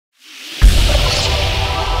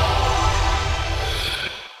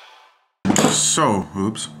So,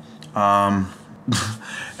 oops.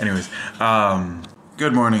 Anyways,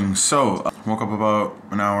 good morning. So, woke up about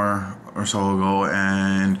an hour or so ago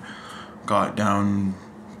and got down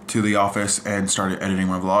to the office and started editing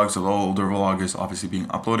my vlog. So the older vlog is obviously being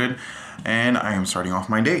uploaded and I am starting off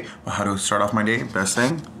my day. But how to start off my day? Best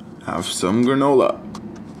thing, have some granola.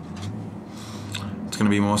 It's gonna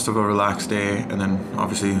be most of a relaxed day, and then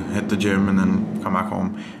obviously hit the gym and then come back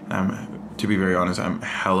home. To be very honest, I'm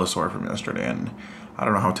hella sore from yesterday and I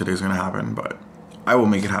don't know how today's gonna happen, but I will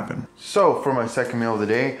make it happen. So for my second meal of the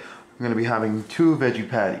day, I'm gonna be having 2 veggie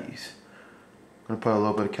patties. I'm gonna put a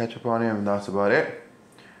little bit of ketchup on it and that's about it.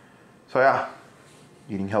 So yeah,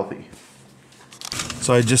 eating healthy.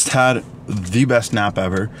 So I just had the best nap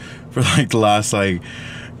ever for like the last like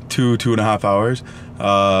two and a half hours.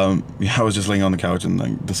 Yeah, I was just laying on the couch and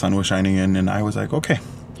like the sun was shining in and I was like, okay,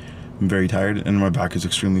 I'm very tired and my back is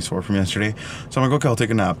extremely sore from yesterday. So I'm like, okay, I'll take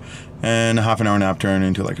a nap. And a half an hour nap turned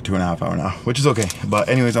into like a 2.5 hour nap, which is okay. But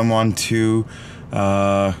anyways, I'm on to,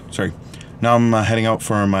 now I'm heading out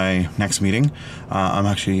for my next meeting. I'm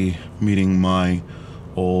actually meeting my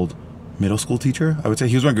old middle school teacher. I would say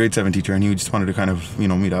he was my grade 7 teacher and he just wanted to kind of, you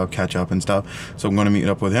know, meet up, catch up and stuff. So I'm going to meet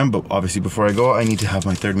up with him. But obviously before I go, I need to have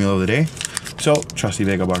my 3rd meal of the day. So trusty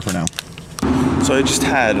Vega bar for now. So I just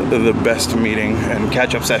had the best meeting and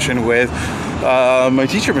catch-up session with my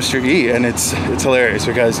teacher, Mr. E, and it's hilarious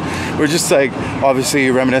because we're just like obviously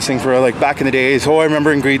reminiscing for like back in the days. Oh, I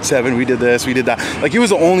remember in grade 7 we did this, we did that. Like he was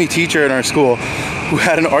the only teacher in our school who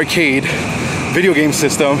had an arcade video game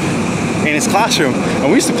system in his classroom, and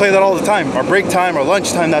we used to play that all the time. Our break time, our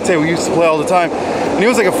lunch time, that's it. We used to play all the time, and he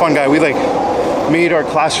was like a fun guy. We like made our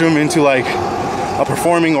classroom into like a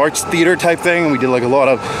performing arts theater type thing, and we did like a lot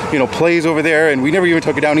of, you know, plays over there, and we never even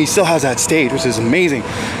took it down. He still has that stage, which is amazing,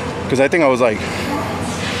 because I think I was like,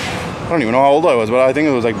 I don't even know how old I was, but I think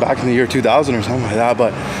it was like back in the year 2000 or something like that.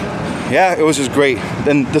 But yeah, it was just great.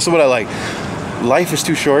 Then this is what I like. Life is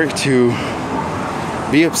too short to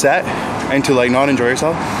be upset and to like not enjoy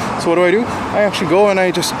yourself. So what do? I actually go and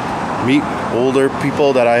I just meet older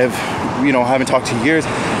people that I have, you know, haven't talked to in years,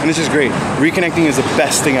 and it's just great. Reconnecting is the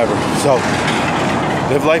best thing ever. So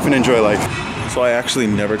live life and enjoy life. So I actually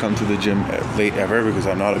never come to the gym late ever because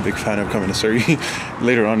I'm not a big fan of coming to Surrey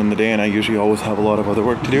later on in the day, and I usually always have a lot of other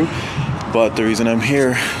work to do. But the reason I'm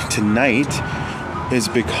here tonight is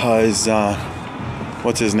because,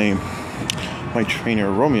 what's his name? My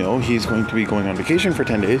trainer Romeo, he's going to be going on vacation for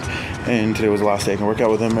 10 days, and today was the last day I can work out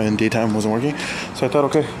with him, and daytime wasn't working. So I thought,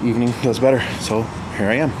 okay, evening does better. So here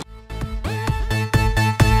I am.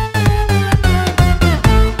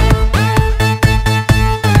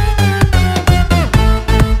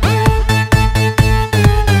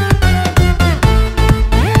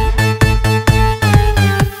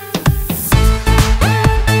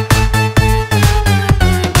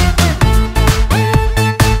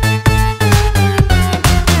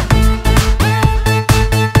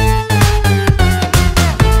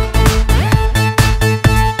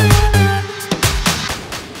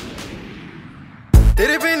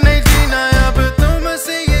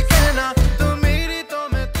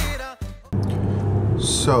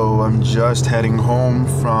 So I'm just heading home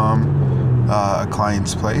from a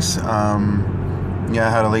client's place. Yeah, I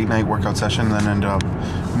had a late night workout session and then ended up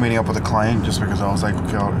meeting up with a client just because I was like,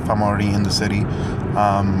 okay, if I'm already in the city,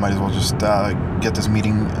 might as well just get this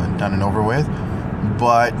meeting done and over with.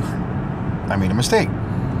 But I made a mistake.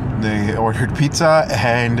 They ordered pizza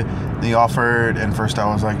and they offered, and first I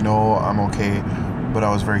was like, no, I'm okay. But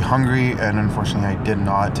I was very hungry, and unfortunately I did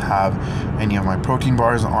not have any of my protein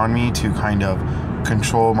bars on me to kind of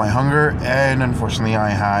control my hunger, and unfortunately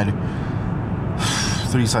I had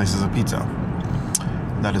 3 slices of pizza.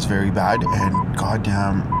 That is very bad, and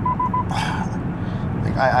goddamn,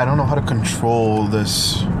 like I don't know how to control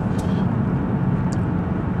this,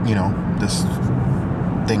 you know, this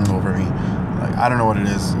thing over me. Like I don't know what it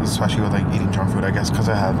is, especially with like eating junk food. I guess because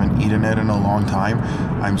I haven't eaten it in a long time,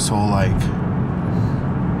 I'm so like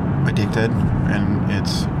addicted, and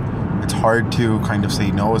it's hard to kind of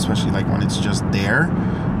say no, especially like when it's just there.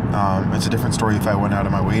 It's a different story if I went out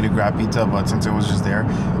of my way to grab pizza, but since it was just there,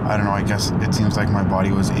 I don't know, I guess it seems like my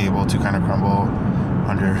body was able to kind of crumble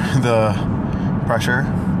under the pressure.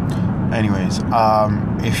 Anyways,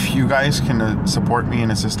 if you guys can support me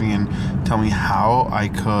and assist me and tell me how I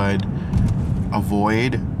could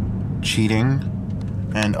avoid cheating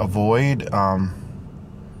and avoid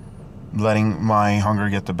letting my hunger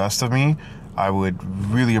get the best of me, I would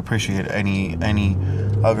really appreciate any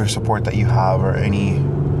of your support that you have, or any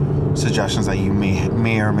suggestions that you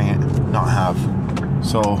may or may not have.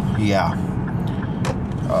 So yeah,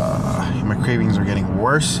 my cravings are getting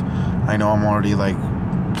worse. I know I'm already like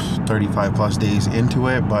 35 plus days into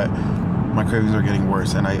it, but my cravings are getting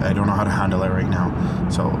worse, and I don't know how to handle it right now.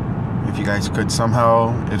 So if you guys could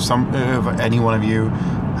somehow, if any one of you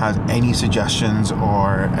has any suggestions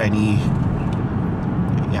or any,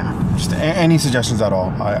 just any suggestions at all,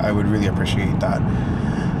 I would really appreciate that,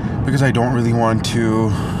 because I don't really want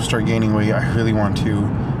to start gaining weight. I really want to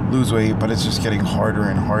lose weight, but it's just getting harder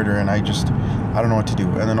and harder, and I don't know what to do.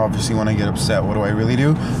 And then obviously when I get upset, what do I really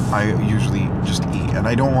do? I usually just eat, and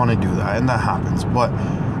I don't want to do that, and that happens, but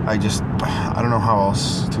I don't know how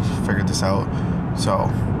else to figure this out. So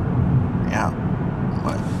yeah,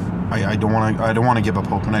 but I don't want to give up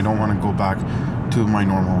hope, and I don't want to go back to my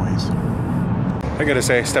normal ways. I gotta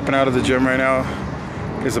say, stepping out of the gym right now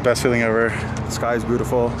is the best feeling ever. The sky is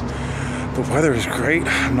beautiful, the weather is great.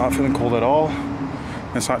 I'm not feeling cold at all.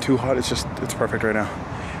 It's not too hot. It's perfect right now.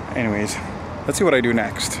 Anyways, let's see what I do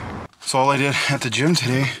next. So all I did at the gym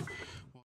today